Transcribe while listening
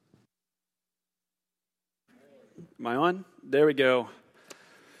Am I on? There we go.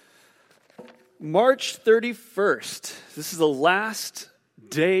 March 31st. This is the last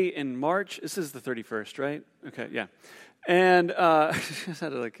day in March. This is the 31st, right? Okay, yeah. And I just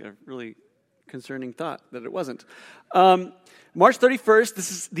had a really concerning thought that it wasn't. March 31st,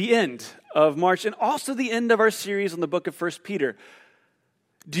 this is the end of March and also the end of our series on the book of 1 Peter.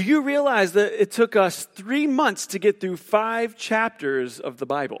 Do you realize that it took us 3 months to get through 5 chapters of the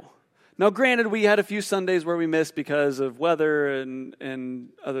Bible? Now, granted, we had a few Sundays where we missed because of weather and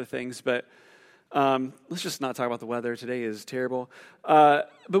other things, but let's just not talk about the weather. Today is terrible. But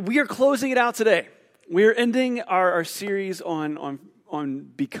we are closing it out today. We are ending our series on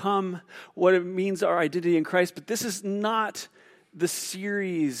become, what it means, our identity in Christ. But this is not the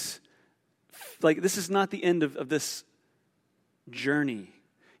series, this is not the end of this journey.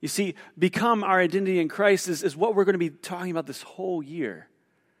 You see, become our identity in Christ is what we're going to be talking about this whole year.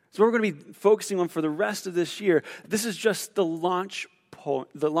 It's what we're going to be focusing on for the rest of this year. This is just the launch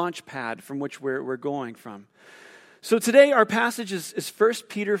pad from which we're going from. So today our passage is 1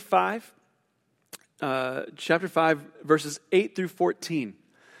 Peter 5, chapter 5, verses 8 through 14.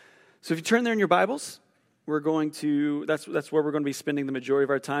 So if you turn there in your Bibles, that's where we're going to be spending the majority of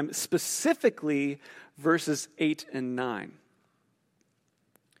our time, specifically verses 8 and 9.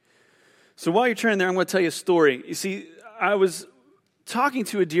 So while you're turning there, I'm going to tell you a story. You see, I was talking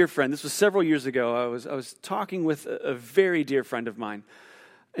to a dear friend. This was several years ago. I was talking with a very dear friend of mine,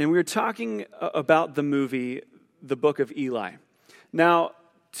 and we were talking about the movie, The Book of Eli. Now,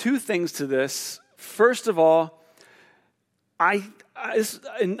 2 things to this. First of all,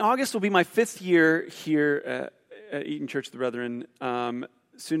 in August will be my 5th year here at Eaton Church of the Brethren,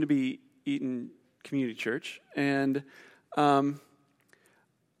 soon to be Eaton Community Church, and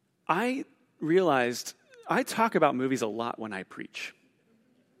I realized I talk about movies a lot when I preach.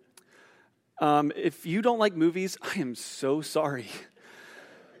 If you don't like movies, I am so sorry.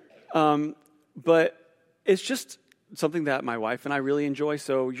 But it's just something that my wife and I really enjoy,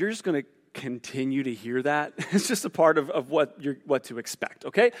 so you're just going to continue to hear that. It's just a part of what to expect,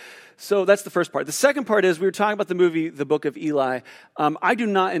 okay? So that's the first part. The second part is we were talking about the movie, The Book of Eli. I do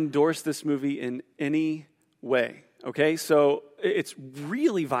not endorse this movie in any way. Okay, so it's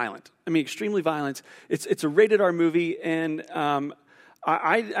really violent. I mean, extremely violent. It's a rated R movie, and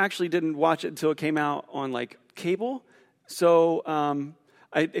I actually didn't watch it until it came out on cable. So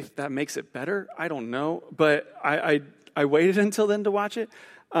if that makes it better, I don't know. But I waited until then to watch it.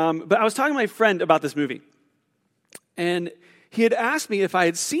 But I was talking to my friend about this movie, and he had asked me if I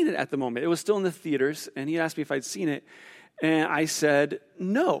had seen it at the moment. It was still in the theaters, and he asked me if I'd seen it, and I said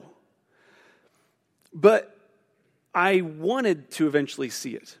no. But I wanted to eventually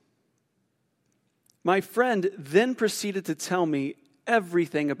see it. My friend then proceeded to tell me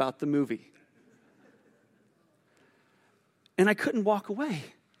everything about the movie. And I couldn't walk away.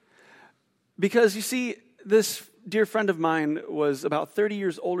 Because you see, this dear friend of mine was about 30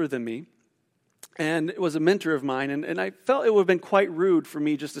 years older than me and was a mentor of mine. And I felt it would have been quite rude for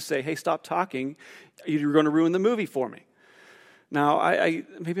me just to say, hey, stop talking. You're going to ruin the movie for me. Now, I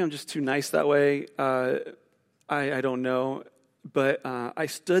maybe I'm just too nice that way. I don't know, but I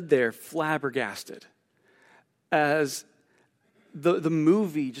stood there flabbergasted as the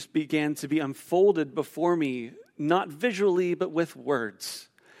movie just began to be unfolded before me, not visually, but with words.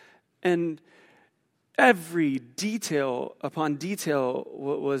 And every detail upon detail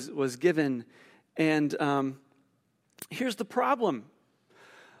was given. And here's the problem.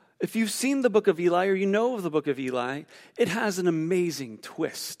 If you've seen the Book of Eli, or you know of the Book of Eli, it has an amazing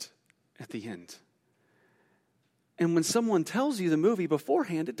twist at the end. And when someone tells you the movie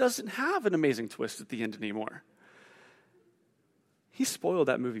beforehand, it doesn't have an amazing twist at the end anymore. He spoiled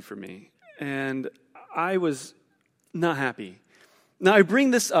that movie for me, and I was not happy. Now, I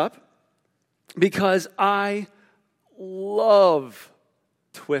bring this up because I love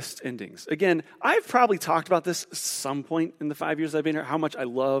twist endings. Again, I've probably talked about this at some point in the 5 years I've been here, how much I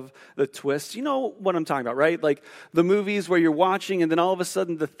love the twists. You know what I'm talking about, right? Like the movies where you're watching, and then all of a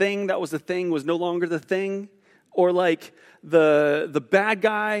sudden the thing that was the thing was no longer the thing. Or like the bad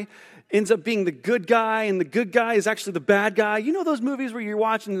guy ends up being the good guy, and the good guy is actually the bad guy. You know those movies where you're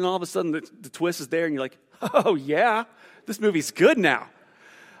watching and all of a sudden the twist is there and you're like, oh yeah, this movie's good now.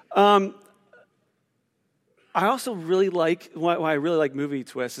 I also really like, why I really like movie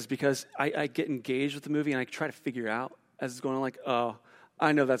twists is because I get engaged with the movie and I try to figure out as it's going on, like, oh,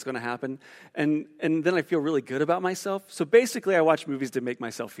 I know that's going to happen. And then I feel really good about myself. So basically I watch movies to make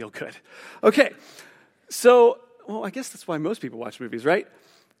myself feel good. Okay. So, I guess that's why most people watch movies, right?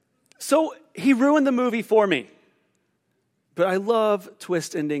 So he ruined the movie for me. But I love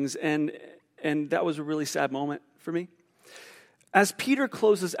twist endings, and that was a really sad moment for me? As Peter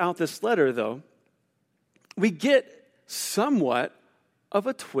closes out this letter, though, we get somewhat of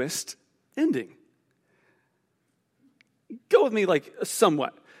a twist ending. Go with me, like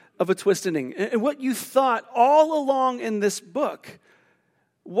somewhat of a twist ending. And what you thought all along in this book,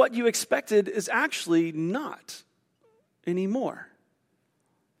 what you expected is actually not anymore.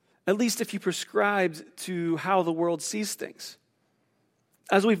 At least if you prescribed to how the world sees things.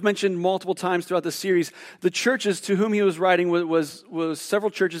 As we've mentioned multiple times throughout the series, the churches to whom he was writing was several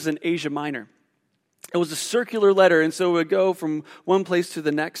churches in Asia Minor. It was a circular letter, and so it would go from one place to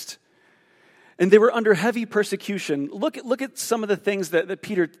the next. And they were under heavy persecution. Look at some of the things that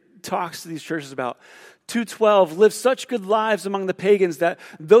Peter talks to these churches about. 2:12, live such good lives among the pagans that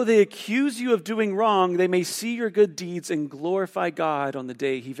though they accuse you of doing wrong, they may see your good deeds and glorify God on the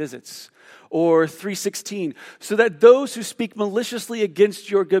day he visits. Or 3:16, so that those who speak maliciously against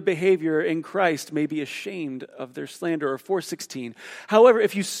your good behavior in Christ may be ashamed of their slander. Or 4:16, however,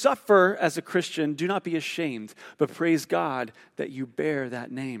 if you suffer as a Christian, do not be ashamed, but praise God that you bear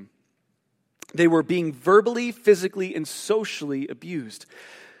that name. They were being verbally, physically, and socially abused.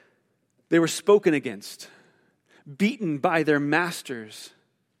 They were spoken against, beaten by their masters.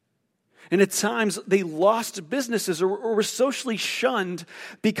 And at times, they lost businesses or were socially shunned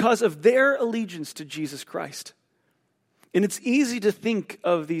because of their allegiance to Jesus Christ. And it's easy to think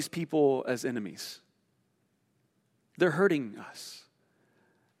of these people as enemies. They're hurting us.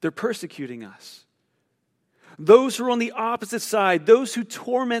 They're persecuting us. Those who are on the opposite side, those who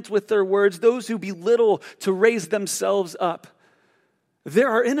torment with their words, those who belittle to raise themselves up, they're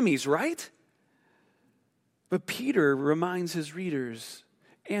our enemies, right? But Peter reminds his readers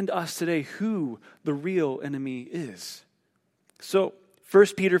and us today who the real enemy is. So,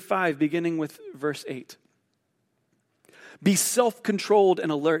 1 Peter 5, beginning with verse 8. Be self-controlled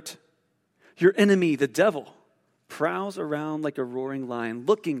and alert. Your enemy, the devil, prowls around like a roaring lion,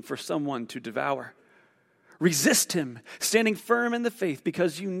 looking for someone to devour. Resist him, standing firm in the faith,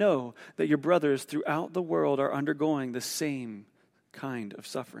 because you know that your brothers throughout the world are undergoing the same kind of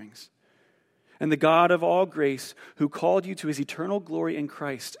sufferings. And the God of all grace, who called you to his eternal glory in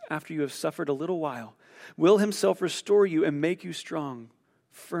Christ after you have suffered a little while, will himself restore you and make you strong,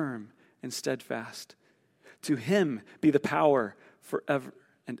 firm, and steadfast. To him be the power forever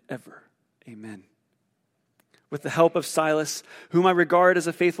and ever. Amen. With the help of Silas, whom I regard as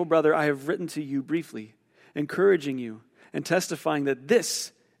a faithful brother, I have written to you briefly, encouraging you and testifying that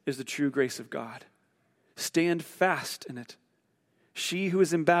this is the true grace of God. Stand fast in it. She who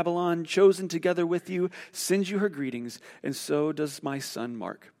is in Babylon, chosen together with you, sends you her greetings, and so does my son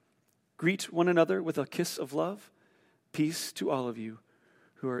Mark. Greet one another with a kiss of love. Peace to all of you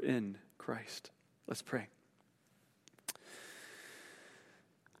who are in Christ. Let's pray.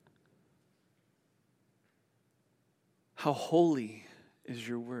 How holy is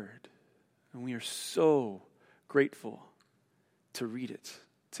your word, and we are so grateful to read it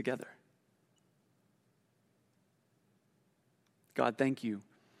together. God, thank you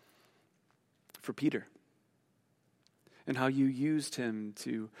for Peter and how you used him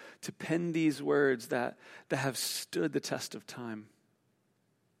to pen these words that have stood the test of time.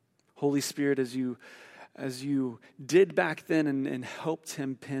 Holy Spirit, as you did back then and helped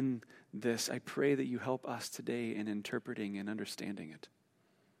him pen this, I pray that you help us today in interpreting and understanding it.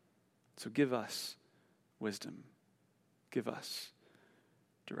 So give us wisdom, give us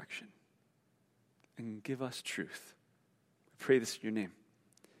direction, and give us truth. Pray this in your name.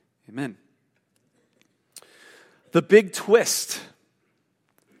 Amen. The big twist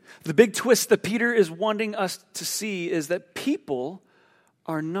that Peter is wanting us to see is that people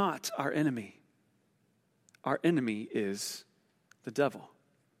are not our enemy. Our enemy is the devil.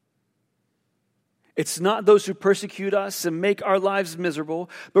 It's not those who persecute us and make our lives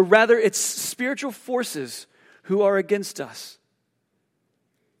miserable, but rather it's spiritual forces who are against us.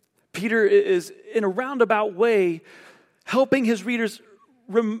 Peter is, in a roundabout way, helping his readers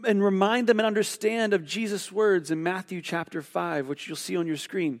and remind them and understand of Jesus' words in Matthew chapter 5, which you'll see on your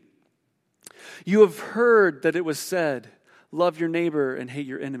screen. You have heard that it was said, love your neighbor and hate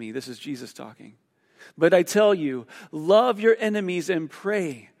your enemy. This is Jesus talking. But I tell you, love your enemies and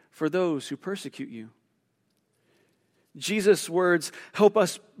pray for those who persecute you. Jesus' words help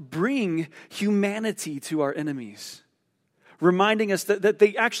us bring humanity to our enemies, reminding us that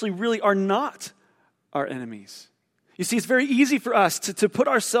they actually really are not our enemies. You see, it's very easy for us to put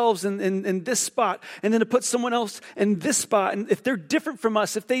ourselves in this spot and then to put someone else in this spot. And if they're different from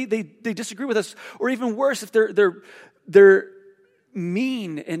us, if they disagree with us, or even worse, if they're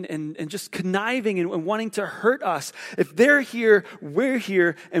mean and just conniving and wanting to hurt us, if they're here, we're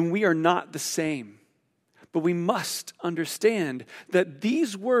here, and we are not the same. But we must understand that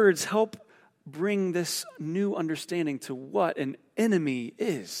these words help bring this new understanding to what an enemy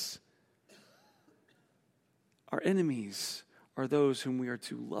is. Our enemies are those whom we are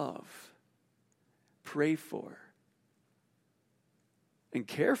to love, pray for, and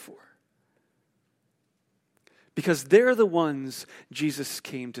care for. Because they're the ones Jesus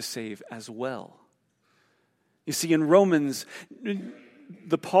came to save as well. You see, in Romans,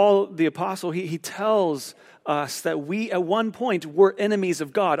 Paul the apostle, he tells us that we at one point were enemies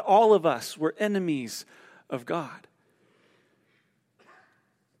of God. All of us were enemies of God.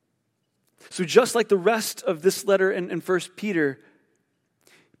 So just like the rest of this letter in 1 Peter,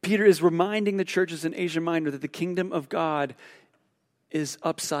 Peter is reminding the churches in Asia Minor that the kingdom of God is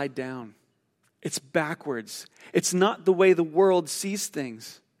upside down. It's backwards. It's not the way the world sees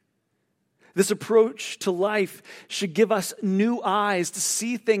things. This approach to life should give us new eyes to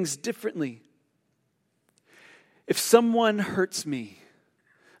see things differently. If someone hurts me,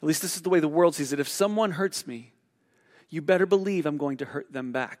 at least this is the way the world sees it, if someone hurts me, you better believe I'm going to hurt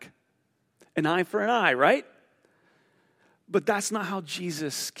them back. An eye for an eye, right? But that's not how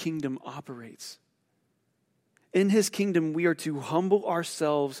Jesus' kingdom operates. In his kingdom, we are to humble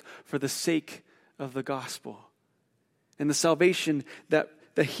ourselves for the sake of the gospel and the salvation that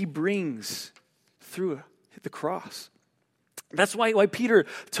he brings through the cross. That's why Peter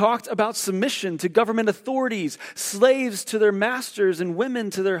talked about submission to government authorities, slaves to their masters, and women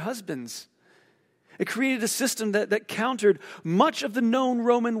to their husbands. It created a system that countered much of the known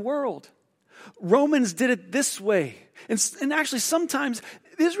Roman world. Romans did it this way. And actually, sometimes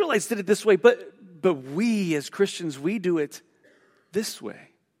the Israelites did it this way, but we as Christians, we do it this way.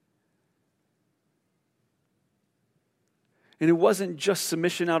 And it wasn't just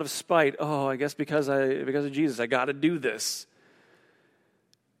submission out of spite. Oh, I guess because of Jesus, I got to do this.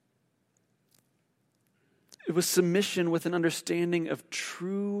 It was submission with an understanding of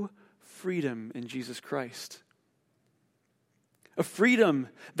true freedom in Jesus Christ. A freedom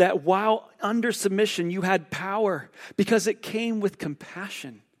that while under submission, you had power because it came with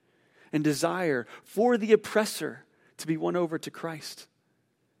compassion and desire for the oppressor to be won over to Christ.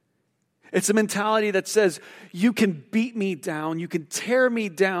 It's a mentality that says, you can beat me down, you can tear me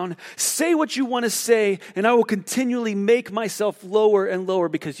down, say what you want to say, and I will continually make myself lower and lower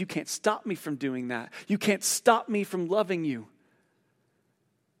because you can't stop me from doing that. You can't stop me from loving you.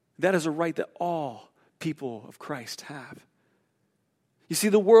 That is a right that all people of Christ have. You see,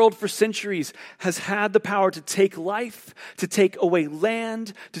 the world for centuries has had the power to take life, to take away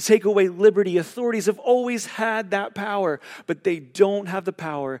land, to take away liberty. Authorities have always had that power, but they don't have the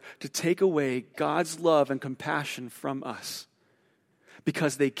power to take away God's love and compassion from us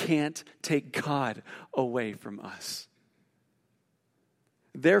because they can't take God away from us.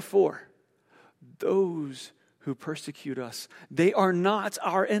 Therefore, those who persecute us, they are not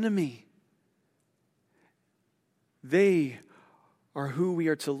our enemy. They are who we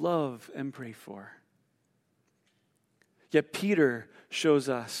are to love and pray for. Yet Peter shows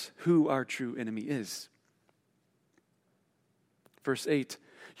us who our true enemy is. Verse 8,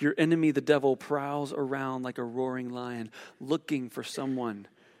 your enemy, the devil, prowls around like a roaring lion, looking for someone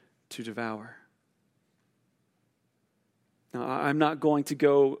to devour. Now, I'm not going to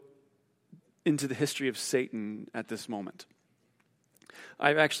go into the history of Satan at this moment.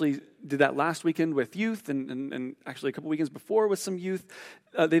 I actually did that last weekend with youth and actually a couple weekends before with some youth.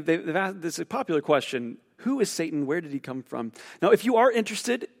 They've asked this a popular question, who is Satan? Where did he come from? Now, if you are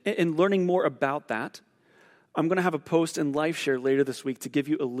interested in learning more about that, I'm going to have a post in LifeShare later this week to give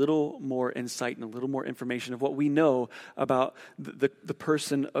you a little more insight and a little more information of what we know about the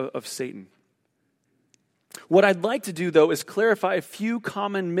person of Satan. What I'd like to do, though, is clarify a few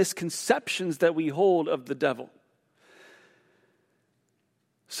common misconceptions that we hold of the devil.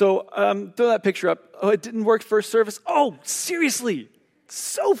 So throw that picture up. Oh, it didn't work first service. Oh, seriously,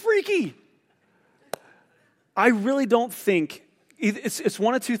 so freaky. I really don't think, it's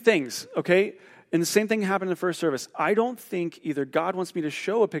one of two things, okay? And the same thing happened in the first service. I don't think either God wants me to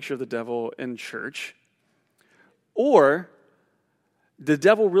show a picture of the devil in church, or the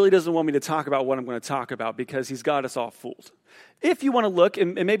devil really doesn't want me to talk about what I'm going to talk about because he's got us all fooled. If you want to look,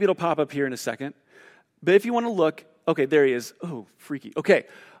 and maybe it'll pop up here in a second, but if you want to look, okay, there he is. Oh, freaky. Okay.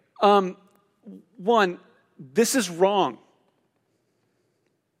 One, this is wrong.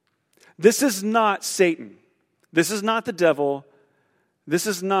 This is not Satan. This is not the devil. This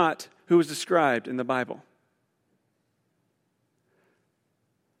is not who is described in the Bible.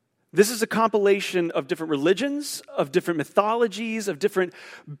 This is a compilation of different religions, of different mythologies, of different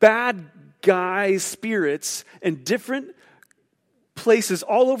bad guy spirits, and different places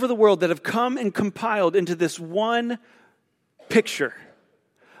all over the world that have come and compiled into this one picture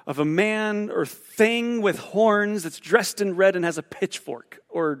of a man or thing with horns that's dressed in red and has a pitchfork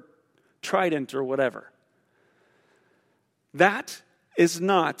or trident or whatever. That is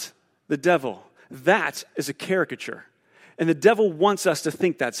not the devil. That is a caricature. And the devil wants us to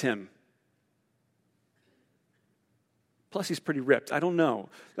think that's him. Plus, he's pretty ripped. I don't know.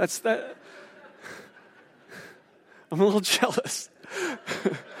 That's that. I'm a little jealous.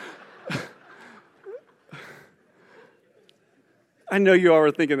 I know you all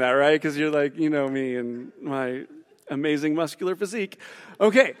were thinking that, right? Because you're like, you know me and my amazing muscular physique.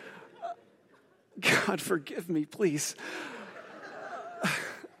 Okay. God, forgive me, please.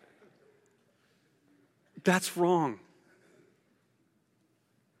 That's wrong.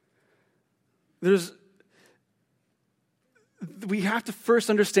 We have to first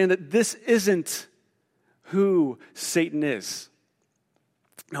understand that this isn't who Satan is.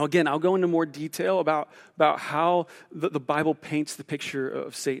 Now, again, I'll go into more detail about how the Bible paints the picture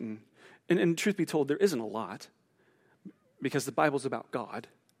of Satan. And truth be told, there isn't a lot, because the Bible's about God,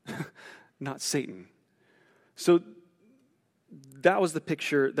 not Satan. So that was the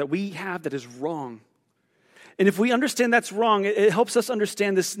picture that we have that is wrong. And if we understand that's wrong, it helps us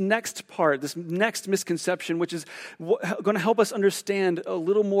understand this next part, this next misconception, which is going to help us understand a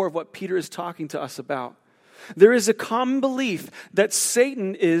little more of what Peter is talking to us about. There is a common belief that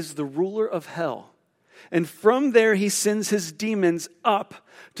Satan is the ruler of hell. And from there, he sends his demons up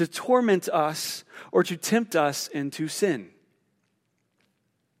to torment us or to tempt us into sin.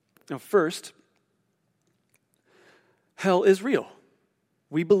 Now, first, hell is real.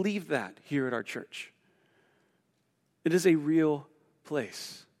 We believe that here at our church. It is a real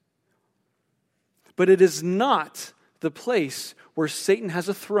place. But it is not the place where Satan has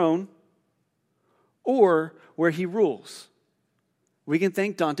a throne or where he rules. We can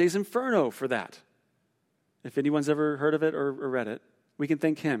thank Dante's Inferno for that. If anyone's ever heard of it or read it, we can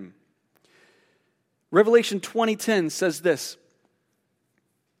thank him. Revelation 20:10 says this.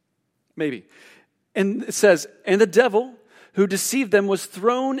 Maybe. And it says, "And the devil who deceived them was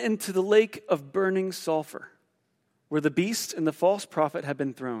thrown into the lake of burning sulfur, where the beast and the false prophet have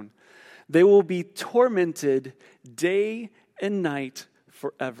been thrown. They will be tormented day and night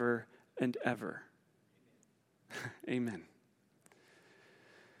forever and ever." Amen.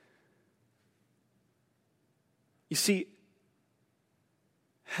 You see,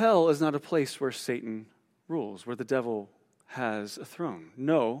 hell is not a place where Satan rules, where the devil has a throne.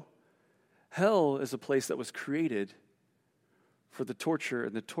 No, hell is a place that was created for the torture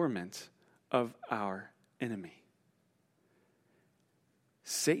and the torment of our enemy.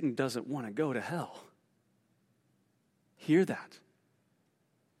 Satan doesn't want to go to hell. Hear that.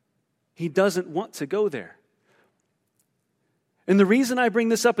 He doesn't want to go there. And the reason I bring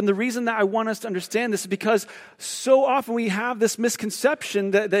this up and the reason that I want us to understand this is because so often we have this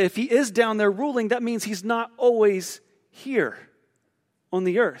misconception that if he is down there ruling, that means he's not always here on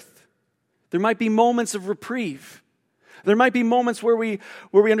the earth. There might be moments of reprieve. There might be moments where we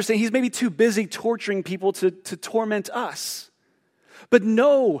understand he's maybe too busy torturing people to torment us. But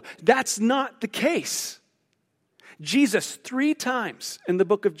no, that's not the case. Jesus 3 times in the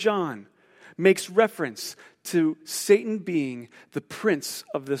book of John makes reference to Satan being the prince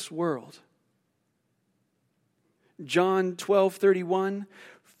of this world. John 12:31,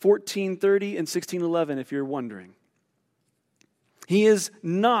 14:30, and 16:11, if you're wondering. He is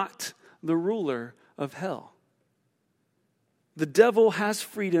not the ruler of hell. The devil has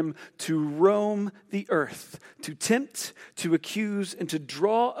freedom to roam the earth, to tempt, to accuse, and to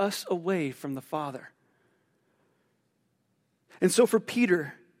draw us away from the Father. And so for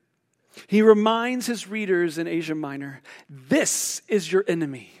Peter, he reminds his readers in Asia Minor, this is your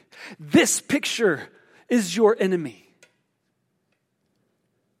enemy. This picture is your enemy.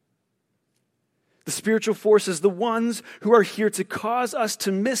 The spiritual forces, the ones who are here to cause us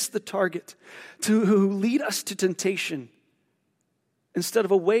to miss the target, who lead us to temptation instead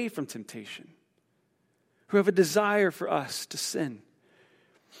of away from temptation, who have a desire for us to sin,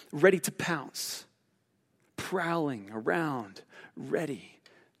 ready to pounce, prowling around, ready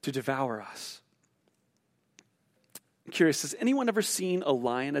to devour us. I'm curious, has anyone ever seen a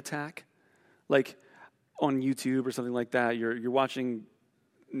lion attack? Like on YouTube or something like that, you're watching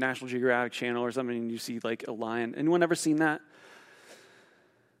National Geographic Channel or something and you see like a lion. Anyone ever seen that?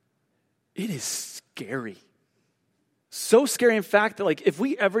 It is scary. So scary, in fact, that like if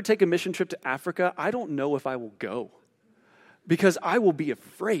we ever take a mission trip to Africa, I don't know if I will go because I will be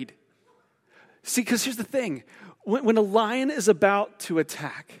afraid. See, because here's the thing. When a lion is about to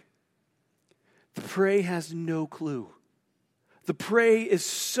attack, the prey has no clue. The prey is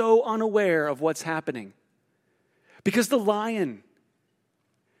so unaware of what's happening. Because the lion,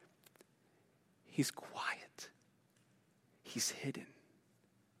 he's quiet. He's hidden.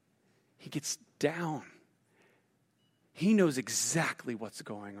 He gets down. He knows exactly what's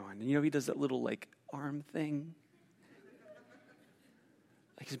going on. And he does that little arm thing.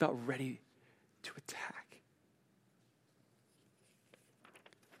 Like he's about ready to attack.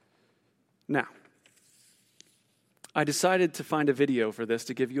 Now, I decided to find a video for this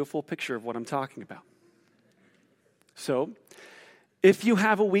to give you a full picture of what I'm talking about. So, if you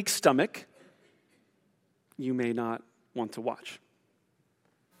have a weak stomach, you may not want to watch.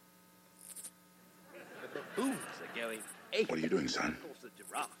 What are you doing, son?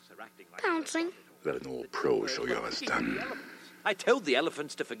 Pouncing. Let an old pro show you how it's done. I told the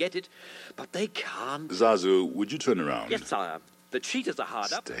elephants to forget it, but they can't. Zazu, would you turn around? Yes, sire. The cheetahs are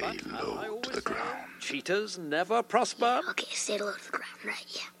hard up. Stay but, low I always to the say, ground. Cheetahs never prosper. Okay, stay low to the ground, right,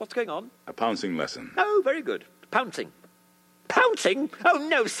 yeah. What's going on? A pouncing lesson. Oh, very good. Pouncing. Pouncing? Oh,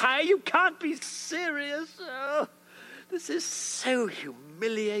 no, sire, you can't be serious. Oh, this is so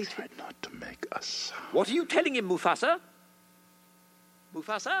humiliating. Try not to make a sound. What are you telling him, Mufasa?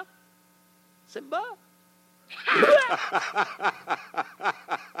 Mufasa? Simba?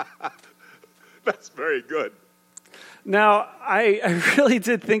 That's very good. Now, I really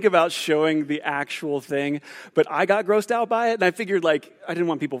did think about showing the actual thing, but I got grossed out by it, and I figured, I didn't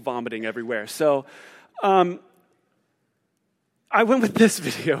want people vomiting everywhere. So, I went with this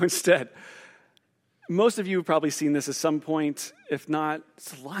video instead. Most of you have probably seen this at some point. If not,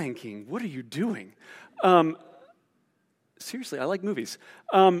 it's The Lion King. What are you doing? Seriously, I like movies.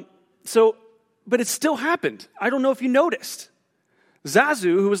 But it still happened. I don't know if you noticed.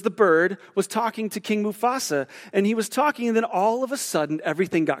 Zazu, who was the bird, was talking to King Mufasa, and he was talking, and then all of a sudden,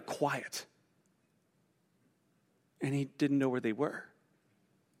 everything got quiet. And he didn't know where they were.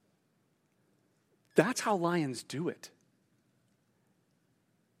 That's how lions do it.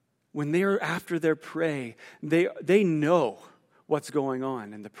 When they're after their prey, they know what's going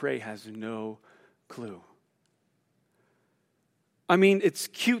on, and the prey has no clue. I mean, it's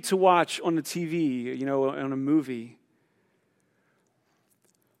cute to watch on the TV, on a movie.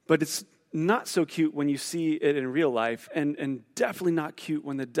 But it's not so cute when you see it in real life, and definitely not cute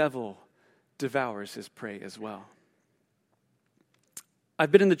when the devil devours his prey as well.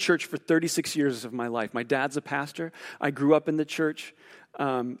 I've been in the church for 36 years of my life. My dad's a pastor. I grew up in the church.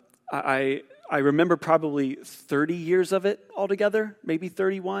 I remember probably 30 years of it altogether, maybe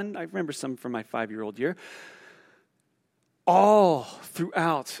 31. I remember some from my 5-year-old year. All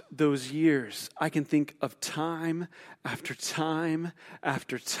throughout those years, I can think of time after time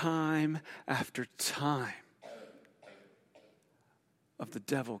after time after time of the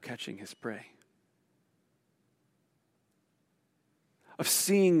devil catching his prey. Of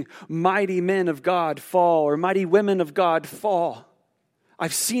seeing mighty men of God fall or mighty women of God fall.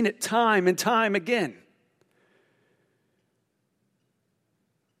 I've seen it time and time again.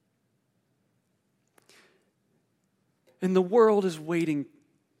 And the world is waiting.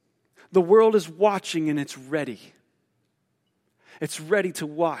 The world is watching, and it's ready. It's ready to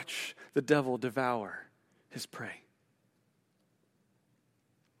watch the devil devour his prey.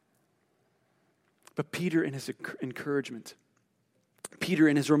 But Peter, in his encouragement, Peter,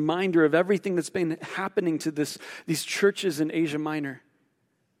 in his reminder of everything that's been happening to these churches in Asia Minor,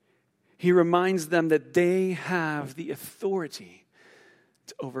 he reminds them that they have the authority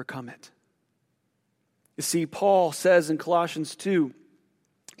to overcome it. You see, Paul says in Colossians 2,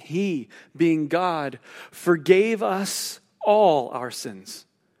 he, being God, forgave us all our sins,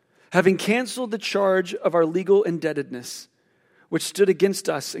 having canceled the charge of our legal indebtedness, which stood against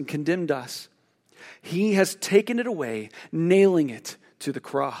us and condemned us. He has taken it away, nailing it to the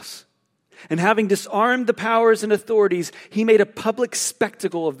cross. And having disarmed the powers and authorities, he made a public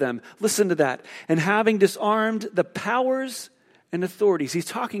spectacle of them. Listen to that. And having disarmed the powers and authorities. He's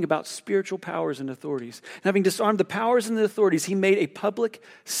talking about spiritual powers and authorities. And having disarmed the powers and the authorities, he made a public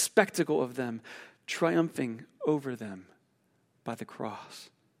spectacle of them, triumphing over them by the cross.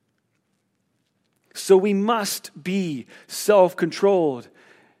 So we must be self-controlled.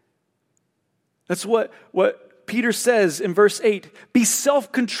 That's what Peter says in verse 8. Be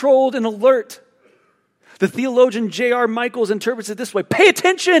self-controlled and alert. The theologian J.R. Michaels interprets it this way. Pay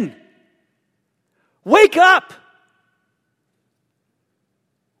attention. Wake up.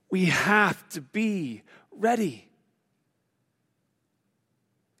 We have to be ready.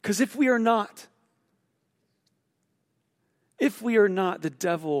 Because if we are not, the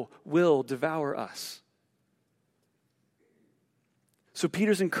devil will devour us. So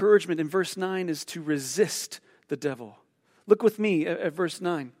Peter's encouragement in verse 9 is to resist the devil. Look with me at verse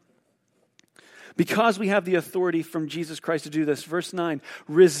 9. Because we have the authority from Jesus Christ to do this, verse 9,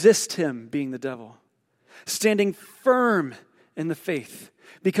 resist him, being the devil, standing firm in the faith,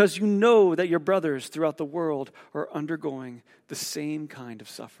 because you know that your brothers throughout the world are undergoing the same kind of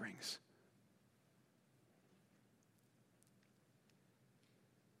sufferings.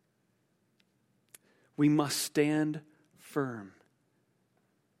 We must stand firm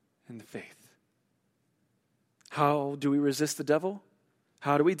in the faith. How do we resist the devil?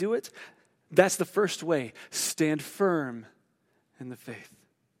 How do we do it? That's the first way. Stand firm in the faith.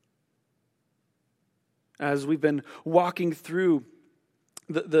 As we've been walking through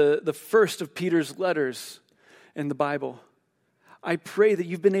the first of Peter's letters in the Bible, I pray that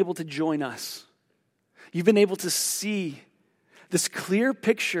you've been able to join us. You've been able to see this clear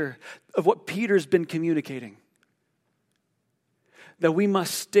picture of what Peter's been communicating. That we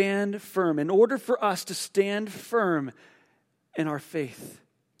must stand firm. In order for us to stand firm in our faith,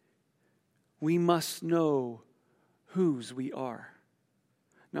 we must know whose we are.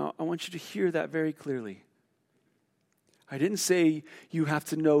 Now, I want you to hear that very clearly. I didn't say you have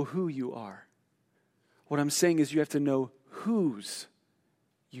to know who you are. What I'm saying is you have to know whose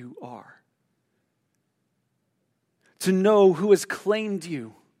you are. To know who has claimed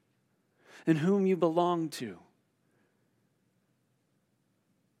you and whom you belong to.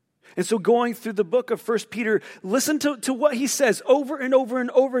 And so going through the book of 1 Peter, listen to what he says over and over and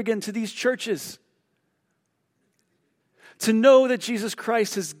over again to these churches. To know that Jesus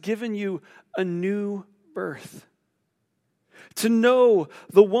Christ has given you a new birth. To know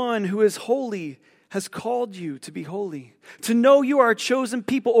the one who is holy has called you to be holy. To know you are a chosen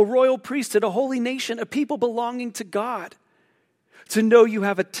people, a royal priesthood, a holy nation, a people belonging to God. To know you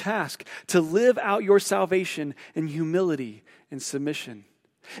have a task to live out your salvation in humility and submission.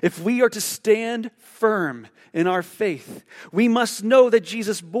 If we are to stand firm in our faith, we must know that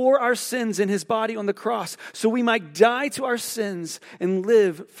Jesus bore our sins in his body on the cross so we might die to our sins and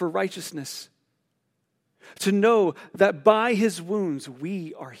live for righteousness. To know that by his wounds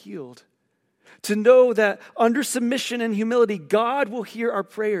we are healed. To know that under submission and humility, God will hear our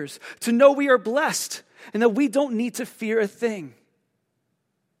prayers. To know we are blessed and that we don't need to fear a thing.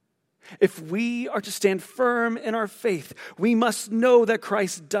 If we are to stand firm in our faith, we must know that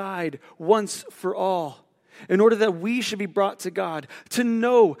Christ died once for all in order that we should be brought to God. To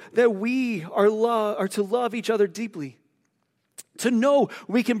know that we are to love each other deeply. To know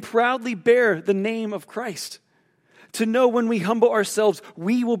we can proudly bear the name of Christ. To know when we humble ourselves,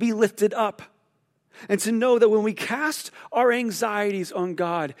 we will be lifted up. And to know that when we cast our anxieties on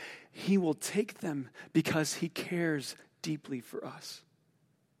God, he will take them because he cares deeply for us.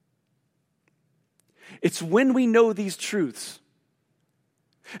 It's when we know these truths,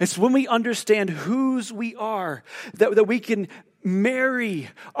 it's when we understand whose we are, that we can marry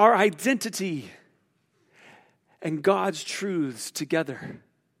our identity and God's truths together.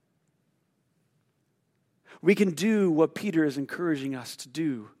 We can do what Peter is encouraging us to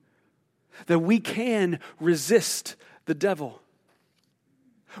do, that we can resist the devil.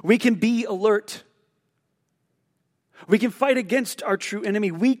 We can be alert. We can fight against our true enemy.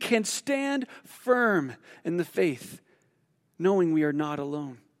 We can stand firm in the faith, knowing we are not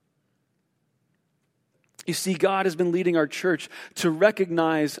alone. You see, God has been leading our church to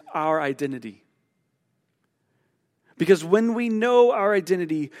recognize our identity. Because when we know our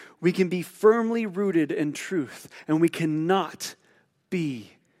identity, we can be firmly rooted in truth, and we cannot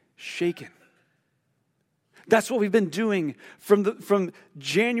be shaken. That's what we've been doing from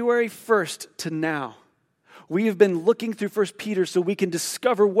January 1st to now. We have been looking through 1 Peter so we can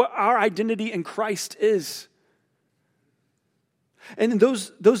discover what our identity in Christ is. And those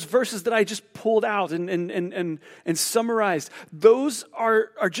verses that I just pulled out and summarized, those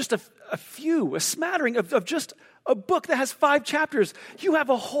are just a smattering of just a book that has 5 chapters. You have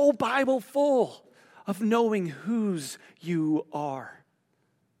a whole Bible full of knowing whose you are.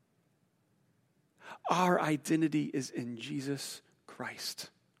 Our identity is in Jesus Christ.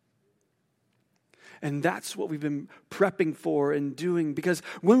 And that's what we've been prepping for and doing, because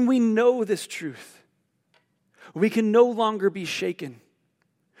when we know this truth, we can no longer be shaken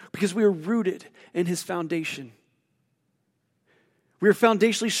because we are rooted in his foundation. We are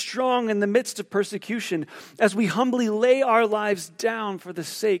foundationally strong in the midst of persecution as we humbly lay our lives down for the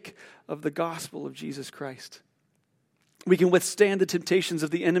sake of the gospel of Jesus Christ. We can withstand the temptations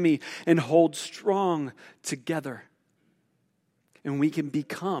of the enemy and hold strong together. And we can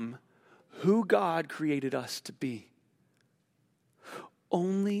become who God created us to be.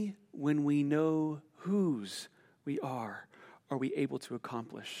 Only when we know whose we are we able to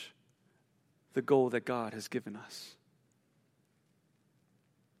accomplish the goal that God has given us.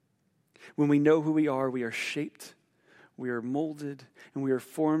 When we know who we are shaped, we are molded, and we are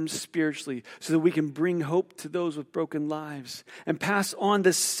formed spiritually so that we can bring hope to those with broken lives and pass on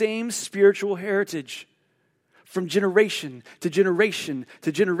the same spiritual heritage from generation to generation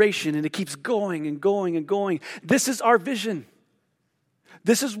to generation, and it keeps going and going and going. This is our vision.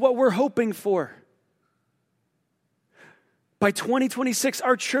 This is what we're hoping for. By 2026,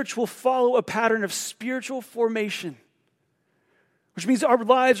 our church will follow a pattern of spiritual formation, which means our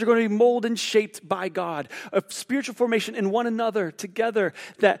lives are going to be molded and shaped by God. A spiritual formation in one another together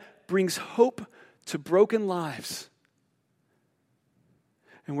that brings hope to broken lives.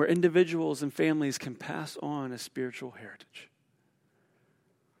 And where individuals and families can pass on a spiritual heritage.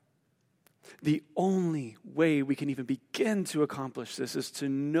 The only way we can even begin to accomplish this is to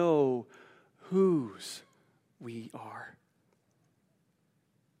know whose we are.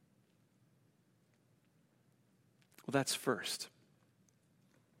 Well, that's first.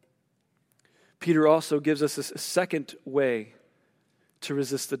 Peter also gives us a second way to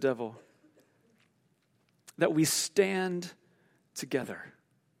resist the devil. That we stand together.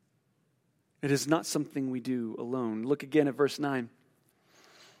 It is not something we do alone. Look again at verse 9.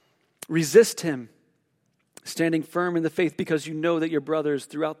 Resist him, standing firm in the faith, because you know that your brothers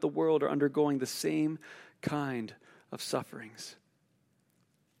throughout the world are undergoing the same kind of sufferings.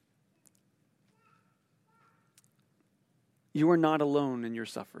 You are not alone in your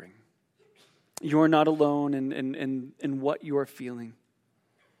suffering. You are not alone in what you are feeling.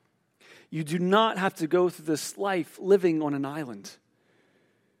 You do not have to go through this life living on an island.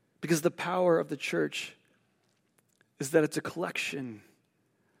 Because the power of the church is that it's a collection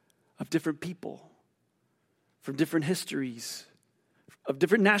of different people from different histories, of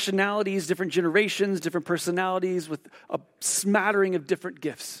different nationalities, different generations, different personalities, with a smattering of different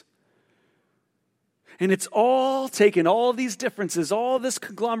gifts. And it's all taken, all these differences, all this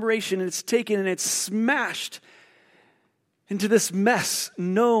conglomeration, and it's taken and it's smashed into this mess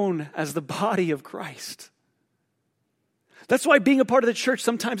known as the body of Christ. That's why being a part of the church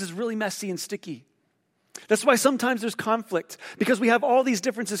sometimes is really messy and sticky. That's why sometimes there's conflict, because we have all these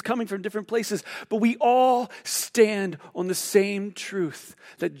differences coming from different places, but we all stand on the same truth,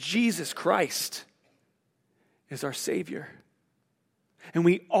 that Jesus Christ is our Savior. And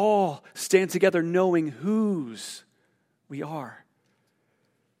we all stand together knowing whose we are.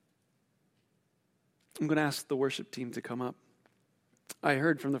 I'm going to ask the worship team to come up. I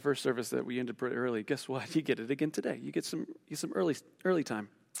heard from the first service that we ended pretty early. Guess what? You get it again today. You get some early time.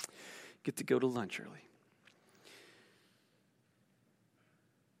 You get to go to lunch early.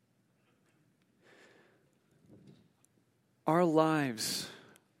 Our lives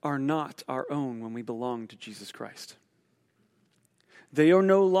are not our own when we belong to Jesus Christ. They are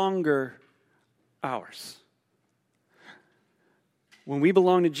no longer ours. When we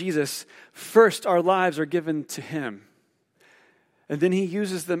belong to Jesus, first our lives are given to Him. And then He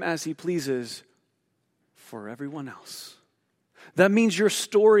uses them as He pleases for everyone else. That means your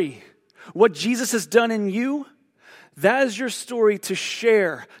story, what Jesus has done in you, that is your story to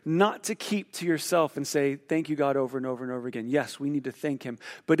share, not to keep to yourself and say, thank you, God, over and over and over again. Yes, we need to thank Him,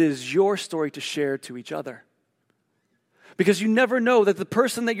 but it is your story to share to each other. Because you never know that the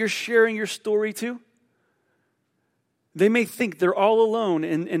person that you're sharing your story to, they may think they're all alone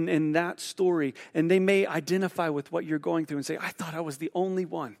in that story, and they may identify with what you're going through and say, I thought I was the only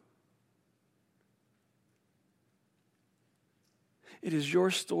one. It is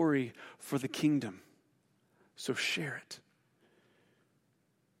your story for the kingdom, so share it.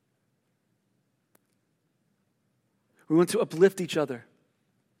 We want to uplift each other.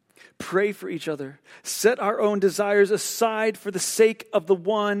 Pray for each other. Set our own desires aside for the sake of the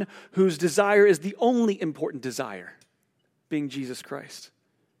one whose desire is the only important desire, being Jesus Christ.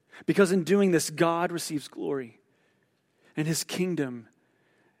 Because in doing this, God receives glory and His kingdom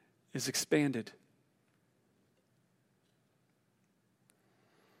is expanded.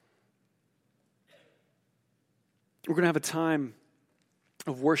 We're going to have a time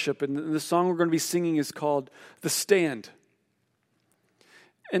of worship, and the song we're going to be singing is called The Stand.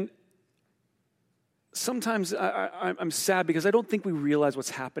 And sometimes I'm sad because I don't think we realize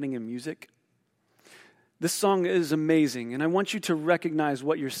what's happening in music. This song is amazing, and I want you to recognize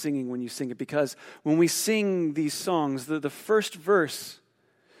what you're singing when you sing it, because when we sing these songs, the first verse,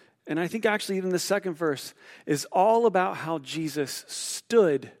 and I think actually even the second verse, is all about how Jesus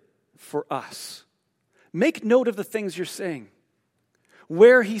stood for us. Make note of the things you're saying.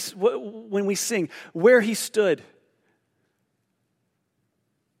 When we sing, where He stood.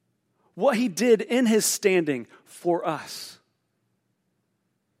 What He did in His standing for us.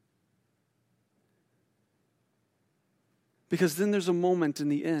 Because then there's a moment in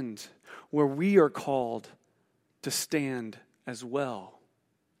the end where we are called to stand as well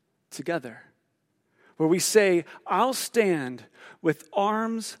together. Where we say, I'll stand with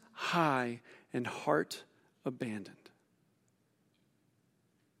arms high and heart abandoned.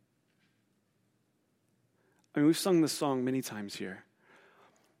 I mean, we've sung this song many times here.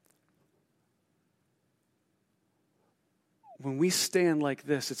 When we stand like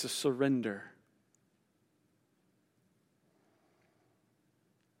this, it's a surrender.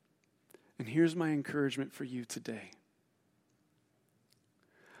 And here's my encouragement for you today.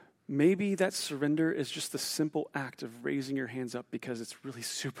 Maybe that surrender is just the simple act of raising your hands up because it's really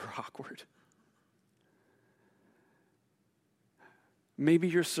super awkward. Maybe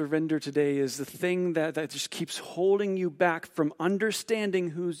your surrender today is the thing that just keeps holding you back from understanding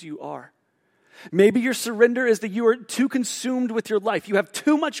whose you are. Maybe your surrender is that you are too consumed with your life. You have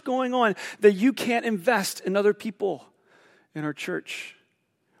too much going on that you can't invest in other people in our church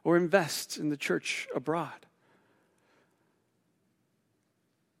or invest in the church abroad.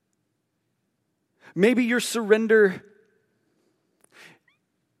 Maybe your surrender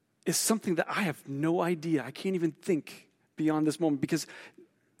is something that I have no idea. I can't even think beyond this moment because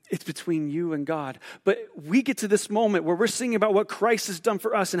it's between you and God. But we get to this moment where we're singing about what Christ has done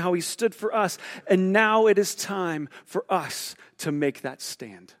for us and how he stood for us. And now it is time for us to make that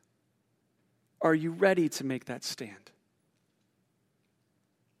stand. Are you ready to make that stand?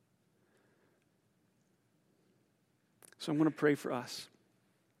 So I'm going to pray for us.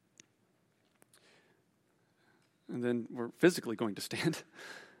 And then we're physically going to stand.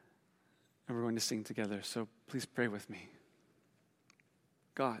 And we're going to sing together. So please pray with me.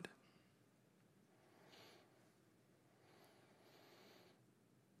 God,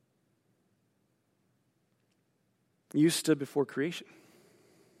 you stood before creation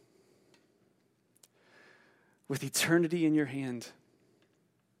with eternity in your hand.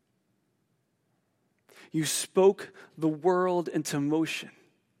 You spoke the world into motion.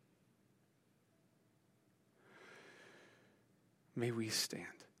 May we stand.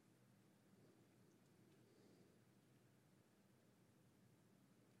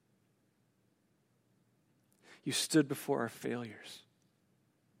 You stood before our failures.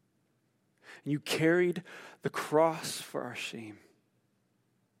 And you carried the cross for our shame.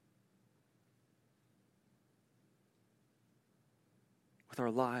 With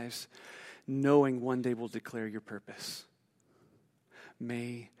our lives, knowing one day we'll declare your purpose.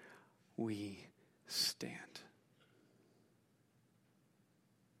 May we stand.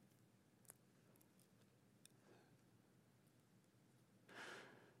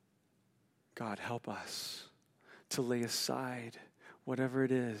 God, help us to lay aside whatever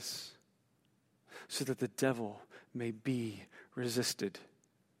it is so that the devil may be resisted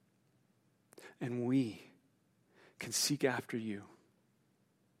and we can seek after you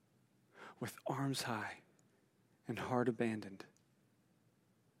with arms high and heart abandoned,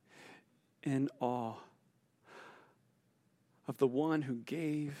 in awe of the one who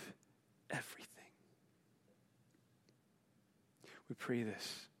gave everything. We pray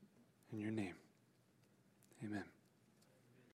this in your name. Amen.